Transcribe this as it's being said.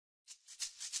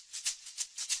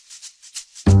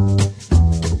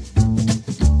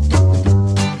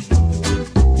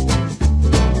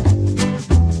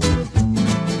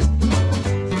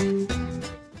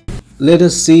Let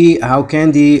us see how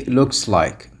Candy looks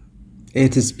like.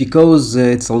 It is because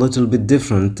it's a little bit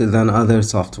different than other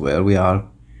software we are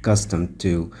accustomed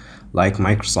to, like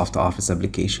Microsoft Office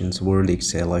applications, Word,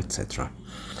 Excel, etc.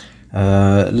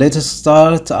 Let us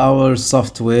start our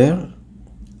software.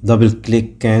 Double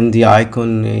click Candy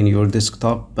icon in your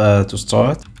desktop to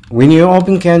start. When you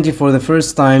open Candy for the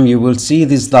first time, you will see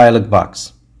this dialog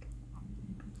box.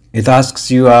 It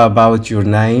asks you about your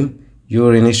name,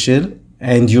 your initial,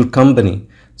 and your company.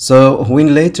 So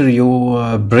when later you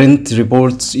print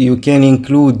reports, you can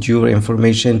include your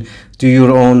information to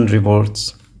your own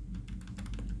reports.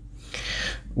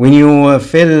 When you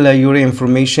fill your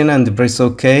information and press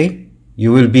OK,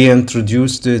 you will be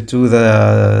introduced to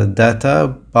the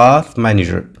data path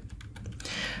manager.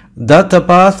 Data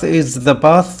path is the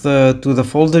path to the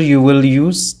folder you will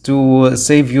use to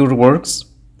save your works.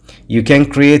 You can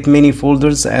create many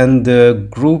folders and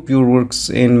group your works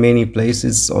in many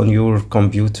places on your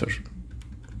computer.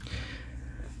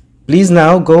 Please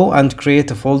now go and create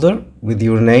a folder with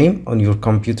your name on your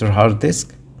computer hard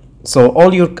disk. So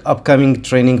all your upcoming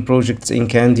training projects in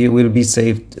Candy will be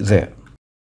saved there.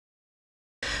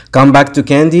 Come back to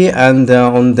Candy and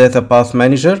on Data Path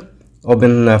Manager,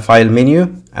 open File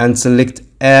menu and select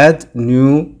Add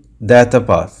New Data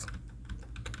Path.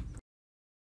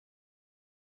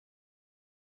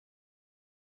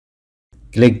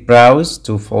 Click Browse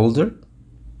to Folder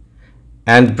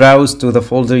and browse to the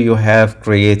folder you have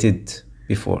created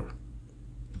before.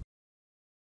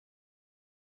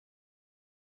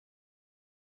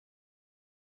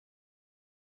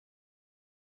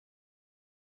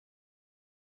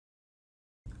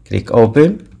 Click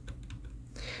Open.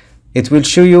 It will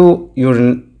show you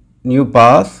your new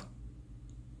path.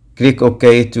 Click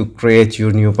OK to create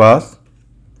your new path.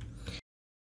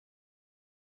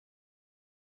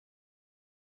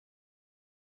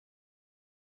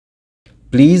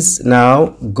 Please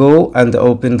now go and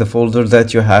open the folder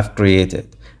that you have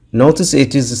created. Notice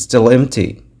it is still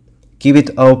empty. Keep it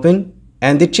open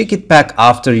and check it back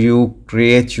after you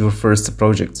create your first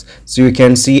projects so you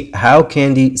can see how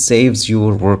Candy saves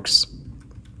your works.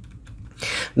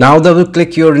 Now double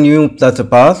click your new data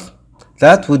path.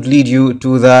 That would lead you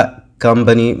to the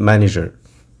company manager.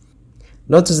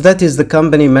 Notice that is the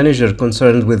company manager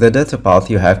concerned with the data path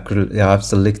you have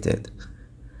selected.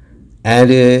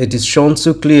 And it is shown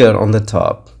so clear on the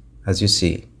top, as you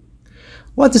see.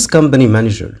 What is company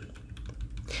manager?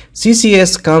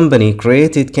 CCS company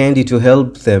created Candy to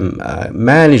help them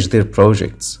manage their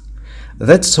projects.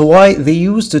 That's why they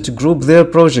used to group their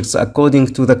projects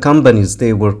according to the companies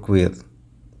they work with.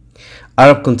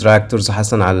 Arab Contractors,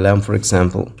 Hassan Allam, for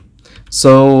example.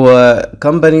 So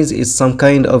companies is some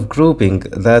kind of grouping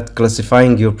that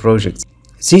classifying your projects.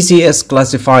 CCS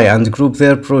classify and group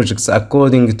their projects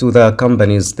according to the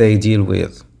companies they deal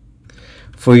with.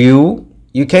 For you,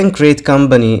 you can create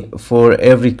company for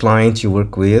every client you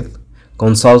work with,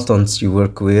 consultants you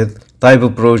work with, type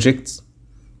of projects.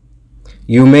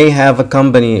 You may have a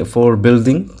company for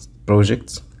building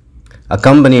projects, a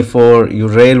company for your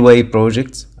railway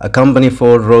projects, a company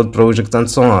for road projects, and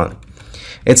so on.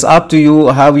 It's up to you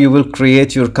how you will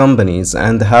create your companies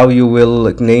and how you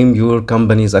will name your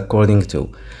companies according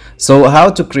to. So how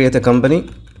to create a company?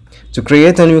 To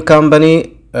create a new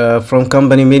company, from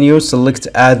company menu, select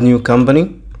add new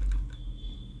company.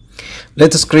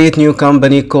 Let us create new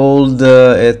company called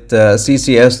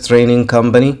CCS training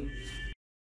company.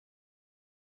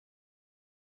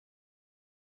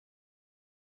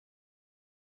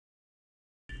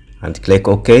 And click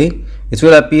OK. It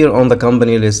will appear on the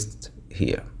company list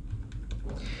here.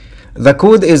 The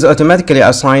code is automatically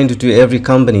assigned to every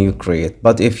company you create,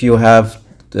 but if you have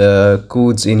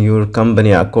codes in your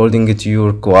company according to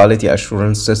your quality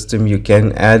assurance system, you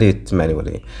can add it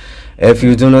manually. If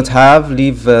you do not have,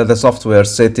 leave the software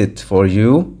set it for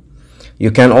you.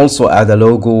 You can also add a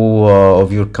logo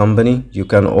of your company. You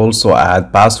can also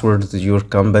add password to your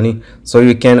company, so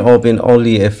you can open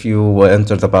only if you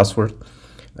enter the password.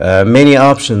 Many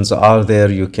options are there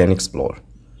you can explore.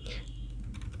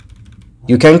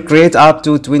 You can create up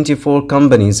to 24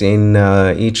 companies in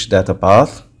each data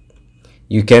path.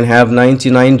 You can have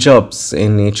 99 jobs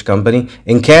in each company.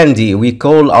 In Candy, we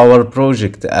call our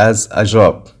project as a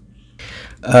job.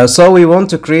 So we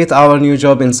want to create our new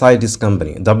job inside this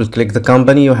company. Double click the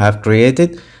company you have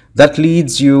created. That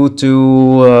leads you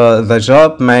to the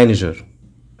job manager.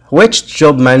 Which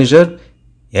job manager?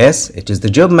 Yes, it is the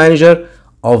job manager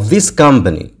of this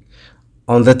company.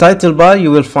 On the title bar, you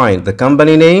will find the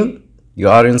company name. You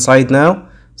are inside now.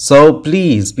 So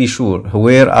please be sure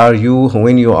where are you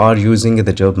when you are using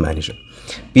the job manager.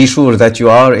 Be sure that you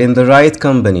are in the right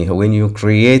company when you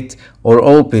create or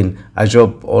open a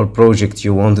job or project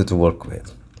you wanted to work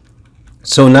with.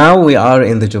 So now we are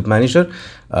in the job manager.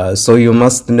 So you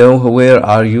must know where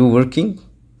are you working,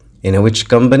 in which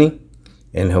company,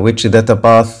 in which data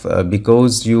path,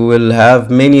 because you will have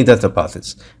many data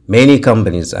paths, many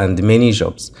companies and many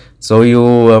jobs. So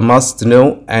you must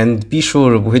know and be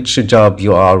sure which job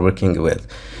you are working with.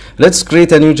 Let's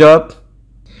create a new job.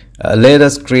 Let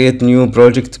us create new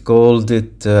project called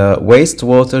it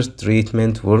wastewater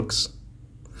treatment works.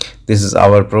 This is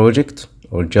our project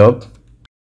or job.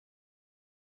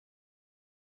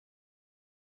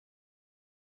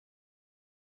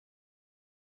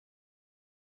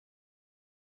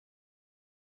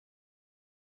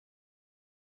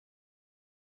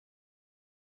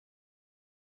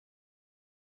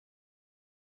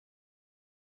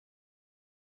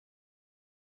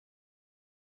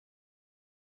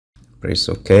 Press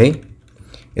OK.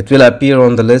 It will appear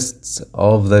on the lists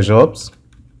of the jobs.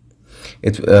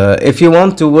 If you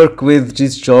want to work with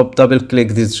this job, double click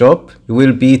this job. You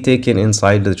will be taken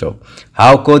inside the job.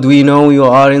 How could we know you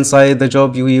are inside the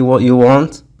job you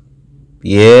want?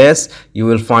 Yes, you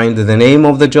will find the name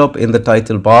of the job in the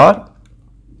title bar.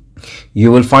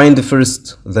 You will find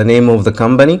first the name of the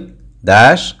company,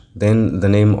 dash, then the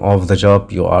name of the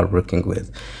job you are working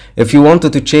with. If you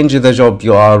wanted to change the job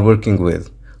you are working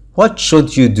with, what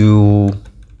should you do?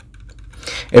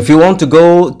 If you want to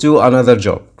go to another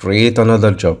job, create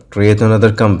another job, create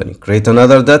another company, create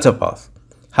another data path,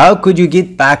 how could you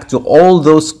get back to all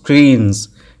those screens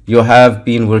you have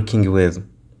been working with?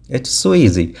 It's so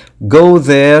easy. Go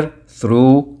there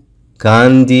through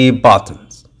Candy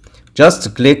buttons.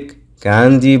 Just click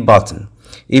Candy button.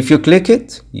 If you click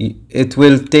it, it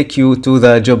will take you to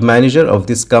the job manager of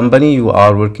this company you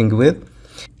are working with.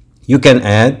 You can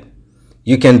add,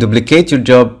 you can duplicate your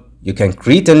job, you can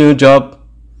create a new job,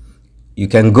 you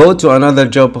can go to another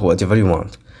job, whatever you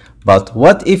want. But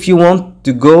what if you want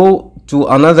to go to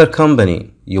another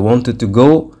company? You wanted to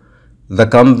go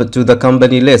to the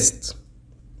company list.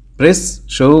 Press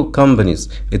show companies.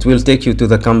 It will take you to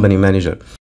the company manager.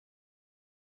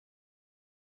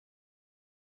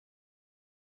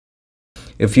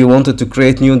 If you wanted to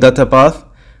create new data path,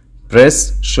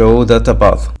 press show data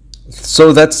path.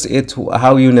 So that's it,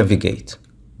 how you navigate.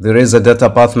 There is a data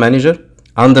path manager.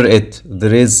 Under it,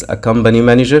 there is a company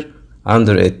manager.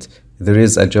 Under it, there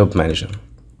is a job manager.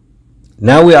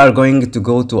 Now we are going to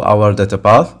go to our data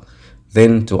path,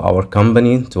 then to our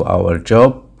company, to our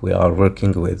job we are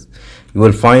working with. You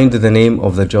will find the name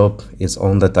of the job is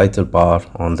on the title bar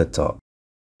on the top.